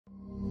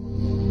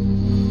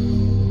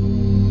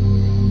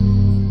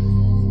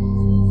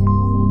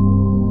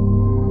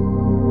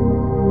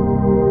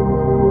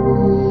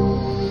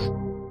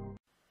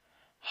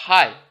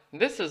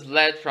This is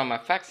led from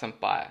FX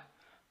Empire.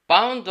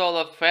 Pound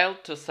dollar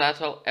failed to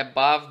settle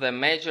above the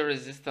major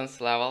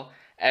resistance level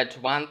at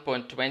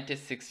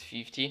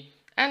 1.2650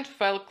 and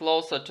fell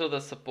closer to the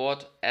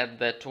support at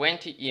the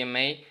 20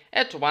 EMA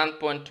at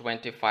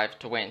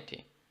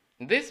 1.2520.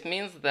 This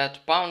means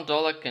that pound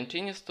dollar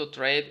continues to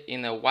trade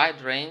in a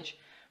wide range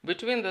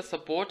between the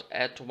support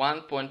at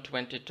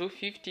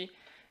 1.2250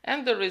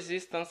 and the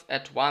resistance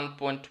at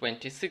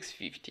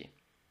 1.2650.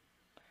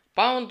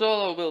 Pound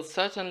dollar will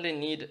certainly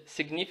need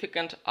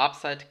significant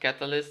upside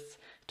catalysts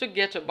to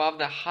get above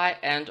the high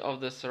end of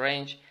this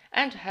range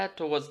and head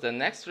towards the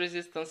next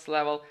resistance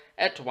level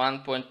at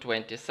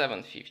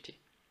 1.2750.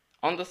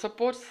 On the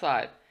support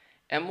side,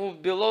 a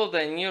move below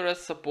the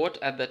nearest support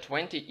at the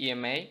 20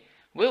 EMA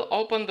will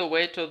open the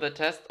way to the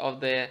test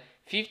of the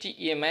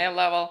 50 EMA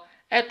level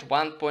at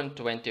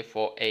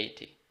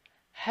 1.2480.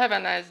 Have a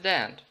nice day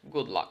and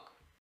good luck!